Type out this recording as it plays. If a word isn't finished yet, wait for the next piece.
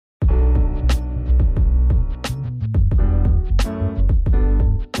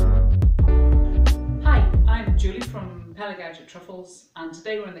Pelagouta truffles, and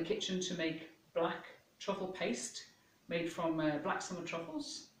today we're in the kitchen to make black truffle paste made from black summer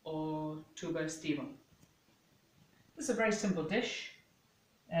truffles or tuber aestivum. This is a very simple dish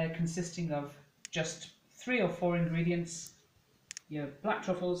consisting of just 3 or 4 ingredients. You have black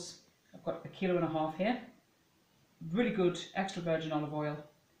truffles. I've got 1.5 kilos here. Really good extra virgin olive oil,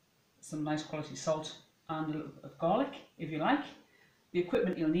 some nice quality salt, and a little bit of garlic if you like. The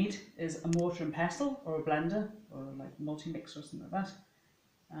equipment you'll need is a mortar and pestle or a blender or like multi-mix or something like that,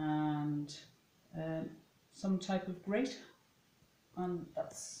 and some type of grate, and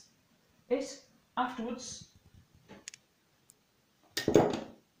that's it. Afterwards,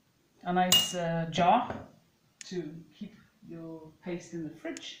 a nice jar to keep your paste in the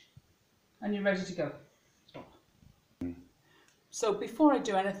fridge, and you're ready to go. So before I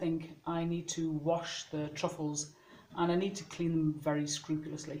do anything, I need to wash the truffles, and I need to clean them very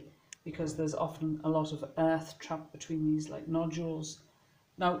scrupulously because there's often a lot of earth trapped between these like nodules.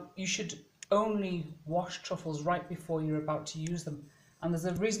 Now you should only wash truffles right before you're about to use them, and there's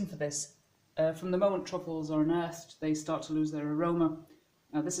a reason for this. From the moment truffles are unearthed, they start to lose their aroma.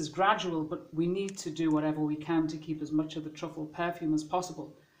 Now this is gradual, but we need to do whatever we can to keep as much of the truffle perfume as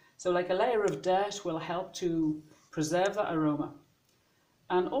possible. So like a layer of dirt will help to preserve that aroma.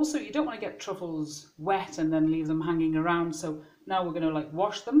 And also you don't want to get truffles wet and then leave them hanging around. So now we're going to like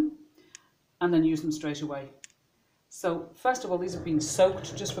wash them and then use them straight away. So first of all, these have been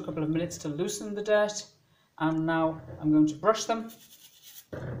soaked just for a couple of minutes to loosen the dirt. And now I'm going to brush them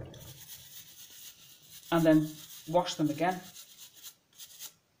and then wash them again.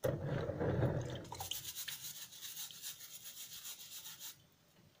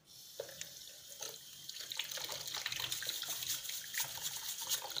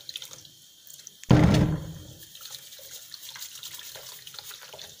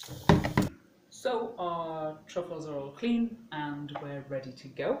 So our truffles are all clean and we're ready to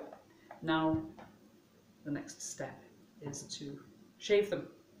go. Now the next step is to shave them.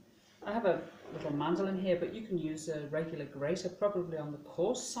 I have a little mandolin here, but you can use a regular grater, probably on the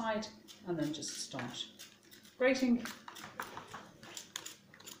coarse side, and then just start grating.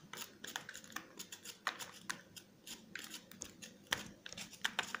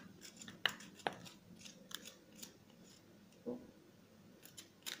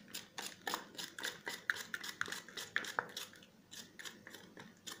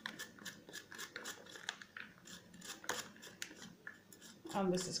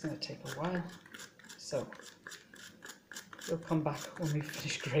 And this is going to take a while, so we'll come back when we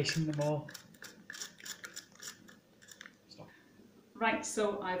finish grating them all. Stop. Right,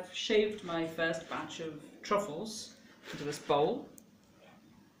 so I've shaved my first batch of truffles into this bowl,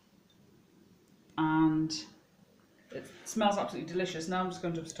 and it smells absolutely delicious. Now I'm just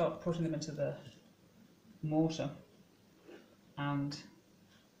going to start putting them into the mortar and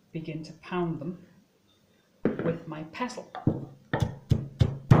begin to pound them with my pestle.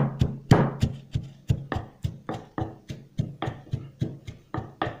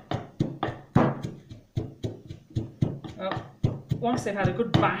 Once they've had a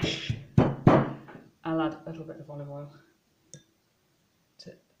good bash, I'll add a little bit of olive oil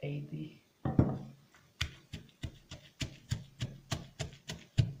to aid the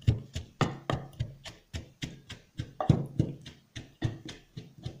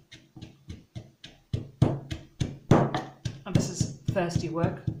and this is thirsty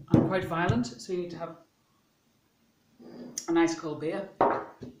work. I'm quite violent, so you need to have a nice cold beer.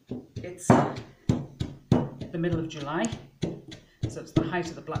 It's the middle of July. So it's the height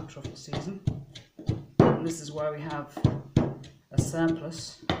of the black truffle season, and this is where we have a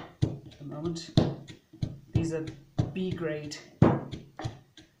surplus at the moment. These are B grade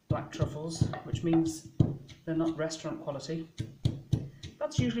black truffles, which means they're not restaurant quality.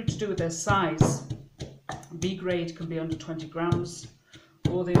 That's usually to do with their size. B grade can be under 20 grams,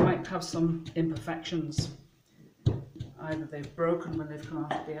 or they might have some imperfections. Either they've broken when they've come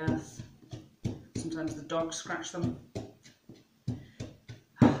out of the earth, sometimes the dogs scratch them.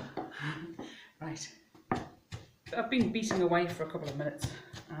 Right, I've been beating away for a couple of minutes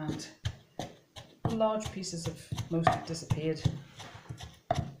and large pieces have mostly disappeared,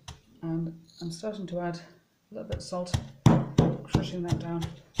 and I'm starting to add a little bit of salt, crushing that down,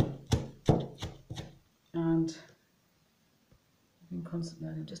 and I've been constantly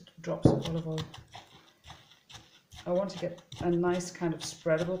adding just drops of olive oil. I want to get a nice kind of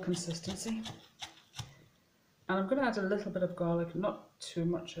spreadable consistency. And I'm going to add a little bit of garlic, not too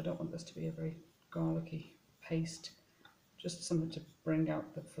much. I don't want this to be a very garlicky paste, just something to bring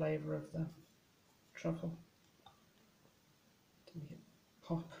out the flavour of the truffle, to make it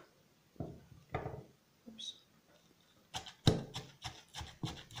pop. Oops.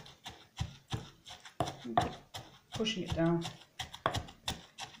 pushing it down.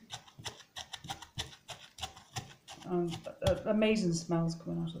 And amazing smells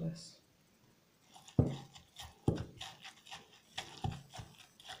coming out of this.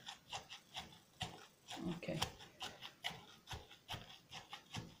 Okay,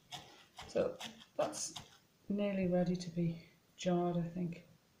 so that's nearly ready to be jarred, I think.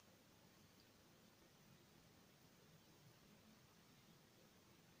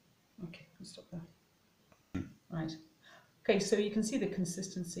 Okay, I'll stop there. Right. Okay, so you can see the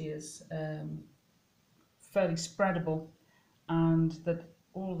consistency is fairly spreadable, and that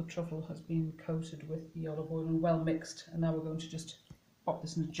all the truffle has been coated with the olive oil and well mixed. And now we're going to just pop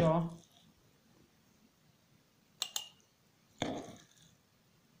this in a jar.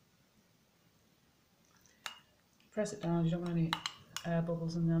 Press it down, you don't want any air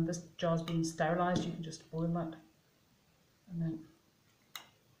bubbles in there. This jar's been sterilised, you can just boil that and then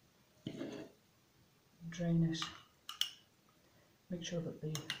drain it. Make sure that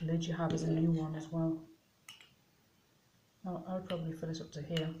the lid you have is a new one as well. Now, I would probably fill it up to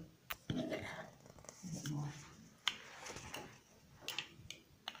here. A bit more.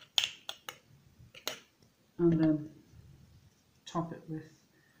 And then top it with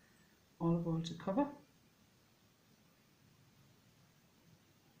olive oil to cover.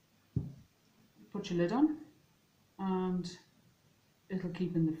 Put your lid on, and it'll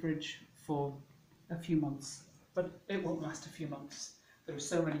keep in the fridge for a few months, but it won't last a few months. There are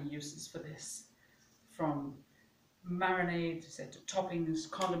so many uses for this, from marinade to toppings,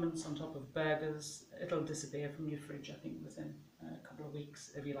 condiments on top of burgers. It'll disappear from your fridge, I think, within a couple of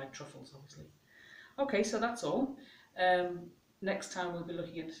weeks, if you like truffles, obviously. Okay, so that's all. Next time we'll be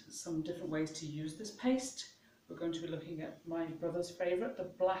looking at some different ways to use this paste. We're going to be looking at my brother's favourite, the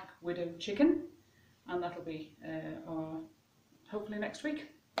Black Widow chicken, and that'll be hopefully next week.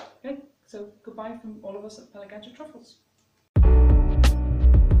 Okay, so goodbye from all of us at Pelicantia Truffles.